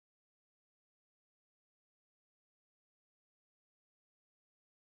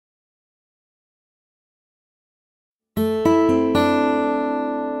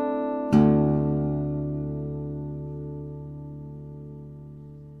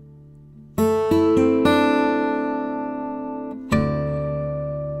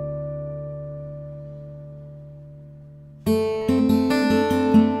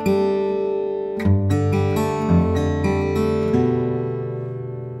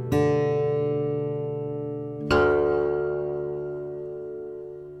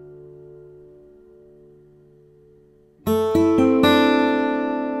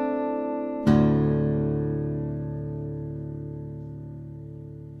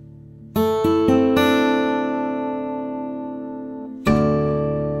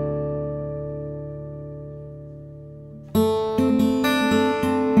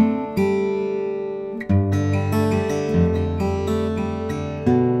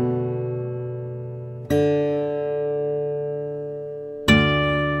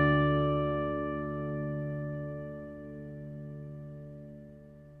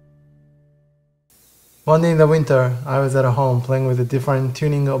One day in the winter, I was at home playing with a different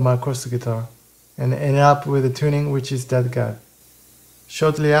tuning of my acoustic guitar, and ended up with a tuning which is that good.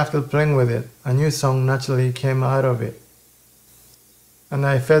 Shortly after playing with it, a new song naturally came out of it. And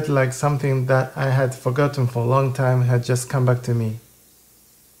I felt like something that I had forgotten for a long time had just come back to me.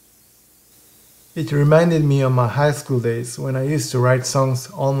 It reminded me of my high school days when I used to write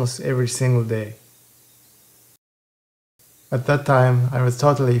songs almost every single day. At that time, I was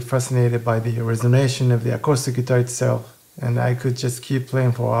totally fascinated by the resonation of the acoustic guitar itself, and I could just keep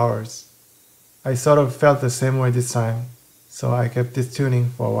playing for hours. I sort of felt the same way this time, so I kept this tuning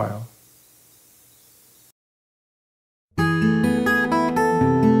for a while.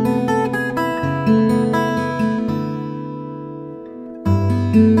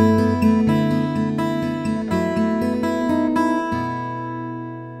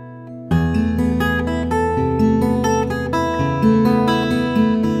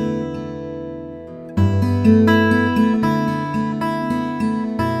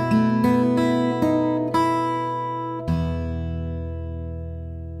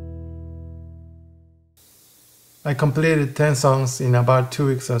 I completed 10 songs in about 2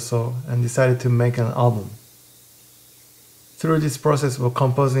 weeks or so and decided to make an album. Through this process of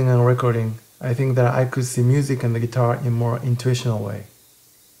composing and recording, I think that I could see music and the guitar in a more intuitional way.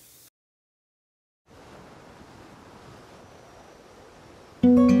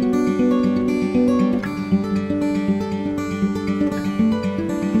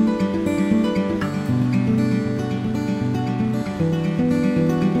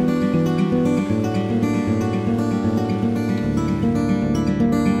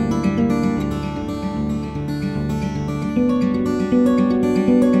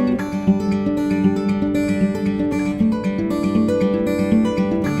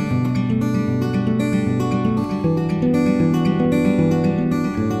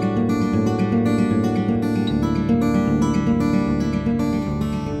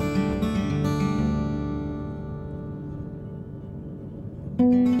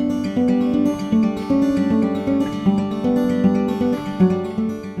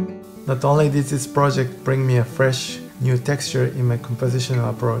 Not only did this project bring me a fresh, new texture in my compositional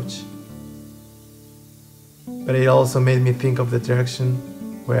approach, but it also made me think of the direction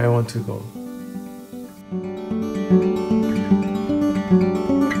where I want to go.